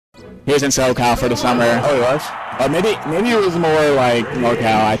He was in SoCal for the summer. Oh, he was? Or maybe it was more like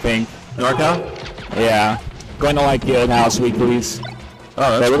NorCal, I think. NorCal? Yeah. Going to like Guild House weeklies.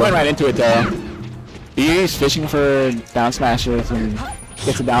 Oh, that's we're cool. going right into it though. He's fishing for down smashes and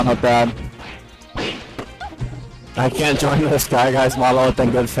gets a down hook grab. I can't join this guy's model with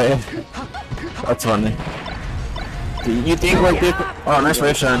that good faith. That's funny. You think we're different? Oh, nice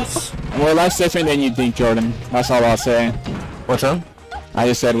wave shines. We're less different than you think, Jordan. That's all I'll say. What's up? I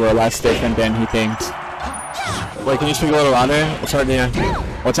just said we're less different than he thinks. Wait, can you speak a little louder? It's hard to hear.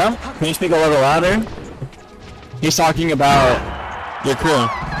 What's up? Can you speak a little louder? He's talking about your crew.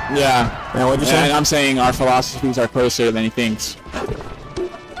 Yeah. And what'd you say? And I'm saying our philosophies are closer than he thinks.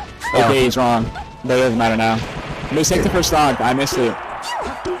 Okay, he's wrong. But it doesn't matter now. Moose, take the first stock. I missed it.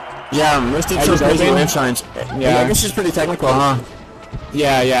 Yeah, missed it so crazy wave shines. Yeah, I guess she's pretty technical, huh?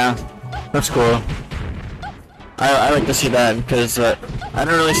 Yeah, yeah. That's cool. I like to see that, because I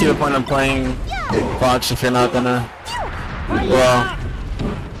don't really see the point of playing Fox if you're not gonna... Well,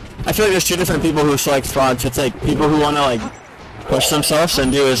 I feel like there's two different people who select Fox. It's like people who want to like push themselves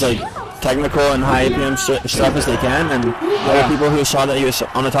and do as like technical and high APM stuff as they can, and other people who saw that he was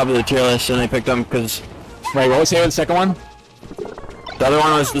on the top of the tier list and they picked him because... Wait, what was the second one?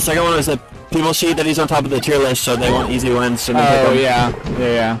 The second one was that people see that he's on top of the tier list, so they want easy wins. And they pick him.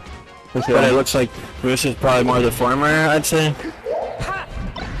 yeah. But it looks like Moose is probably more the former, I'd say.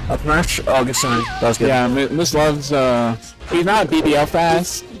 Up smash? Oh, good sign. That was good. Yeah, Moose loves, he's not BBL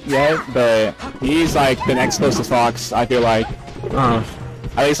fast yet, but he's like the next closest Fox, I feel like. I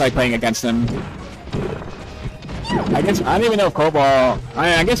least like playing against him. I don't even know if Cobalt,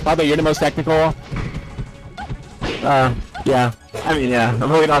 I guess probably you're the most technical. Yeah. I mean, yeah. I'm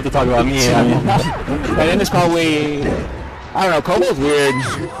really not have to talk about me. I mean. And then it's probably, I don't know, Cobalt's weird.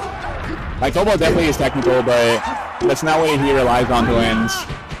 Like, Cobalt definitely is technical, but that's not what he relies on to wins.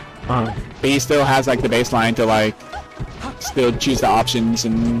 But he still has, like, the baseline to, like, still choose the options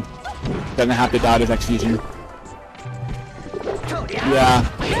and doesn't have to doubt his execution. Yeah.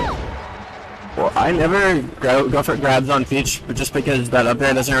 Well, I never go for grabs on Peach, just because that up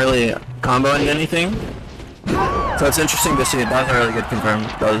there doesn't really combo into anything. So it's interesting to see. That was a really good confirm.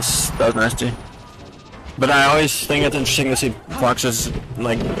 That was nasty. But I always think it's interesting to see Foxes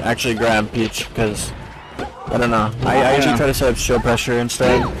like actually grab Peach, because I don't know. I usually try to set up shield pressure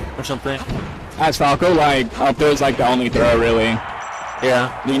instead or something. As Falco, like up there is like the only throw really.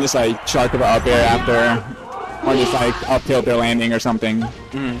 Yeah. You can just like shark about up there after, or just like up tilt their landing or something.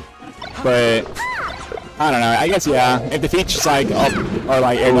 But I don't know. I guess yeah. If the Peach is like up or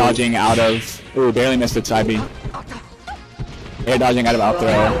like air dodging out of, ooh, barely missed it side B. Air dodging out of up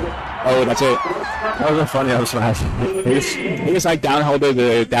throw. Oh, that's it. That was a funny up smash. He just like down holded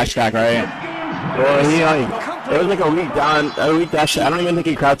the dash attack, right? Well, he like, it was like a weak dash. I don't even think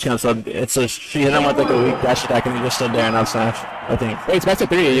he crouch canceled. It's a, she hit him with like a weak dash attack and he just stood there and up smash, I think. Wait, it's best of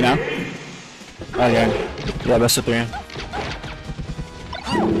 3, you know? Okay. Yeah, best of 3.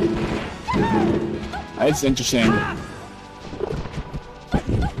 It's interesting.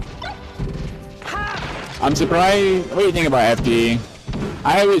 I'm surprised. What do you think about FD?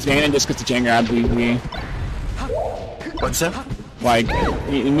 I always ban it just because the chain grab easy. What's that? Like,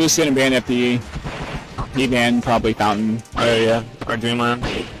 Moose didn't ban FD. He banned probably Fountain. Oh yeah, or Dreamland.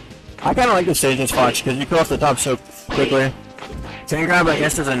 I kind of like the stages Fox because you kill off the top so quickly. Chain grab I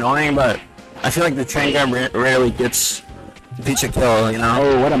guess is annoying, but I feel like the chain grab rarely gets Peach a kill, you know?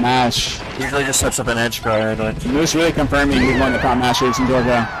 Oh, what a mash. Usually just sets up an edge guard. Like. Moose really confirming he's one of the top mashers in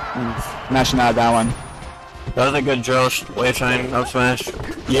Georgia. Mashing out that one. That was a good drill, wave shine, up smash.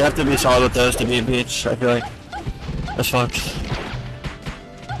 You have to be solid with those to beat Peach, I feel like. That's Fox.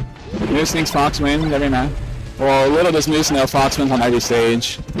 Moose thinks Fox wins every match. Well, little does Moose know Fox wins on every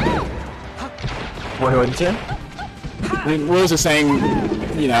stage. Wait, what did you say? Moose is saying,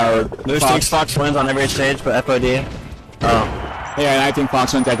 you know, Moose thinks Fox wins on every stage, but FOD. Oh. Yeah, and I think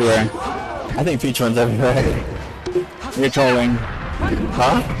Fox wins everywhere. I think Peach wins everywhere. You're trolling.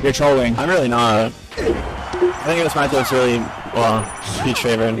 Huh? You're trolling. I'm really not. I think this matchup's really, well, Peach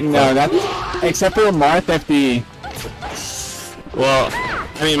favored. No, that's, except for Marth FD. Well,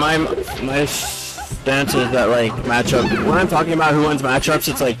 I mean, my stance is that, like, matchup, when I'm talking about who wins matchups,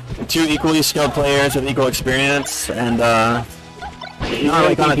 it's like two equally skilled players with equal experience, and, not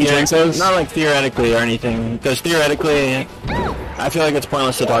like on a not like theoretically or anything, because theoretically, I feel like it's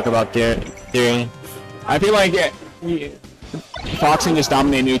pointless to talk about theory. I feel like Fox can just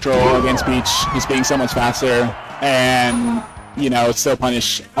dominate neutral against Peach. He's being so much faster, and you know, still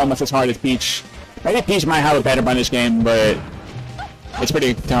punish almost as hard as Peach. Maybe Peach might have a better punish game, but it's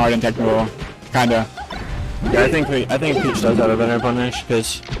pretty hard and technical, kinda. Yeah, I think Peach does have a better punish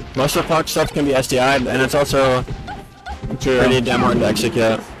because Most of Fox stuff can be SDI'd, and it's also pretty damn hard to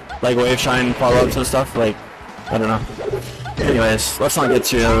execute. Like wave shine follow-ups and stuff, like, I don't know. Anyways, let's not get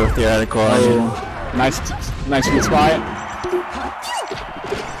too theoretical. Nice good spot.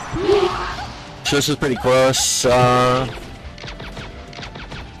 This is pretty close.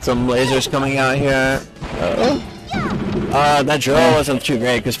 Some lasers coming out here. That drill wasn't too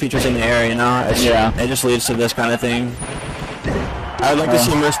great because Peach was in the air, you know? It just leads to this kind of thing. I would like to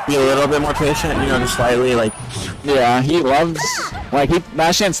see Moose be a little bit more patient, you know, just slightly, like... Yeah, he loves... Like,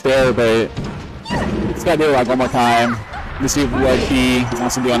 that shit's there, but... He's gotta do it, like, one more time to see what he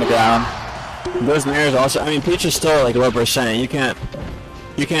wants to do on the ground. Those mirrors also... I mean, Peach is still, like, low percent. You can't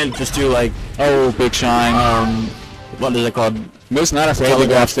just do, like... Oh, big shine. What is it called? Moose not afraid to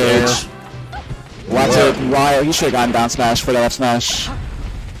go off stage. Watch it, Ryo, he should've gotten down smash for that up smash.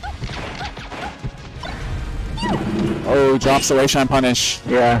 Oh, drops the wave shine punish.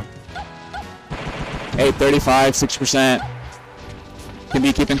 Yeah. 835, 6%. Can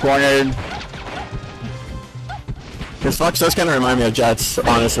be keeping cornered. This Fox does kind of remind me of Jets,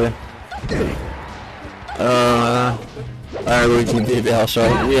 honestly. Luigi BBL,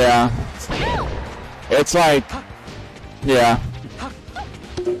 sorry. Yeah. It's like... Yeah.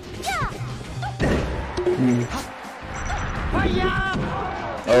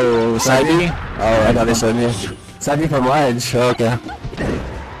 Oh, side B? Oh, I thought he said me. Side B from ledge. Oh, okay.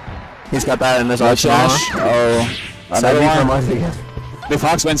 He's got that in his arsenal. Oh, side B from ledge again. The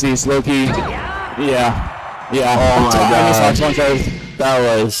Fox wins these, low-key. Yeah. Yeah. Oh my god. Fox wins those. That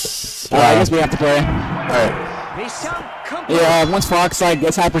was... I guess we have to play. Alright. Yeah, once Fox like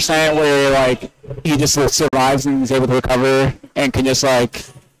gets high percent where like he just survives and is able to recover and can just like,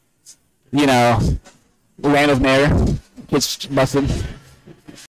 you know, land of nair, gets busted.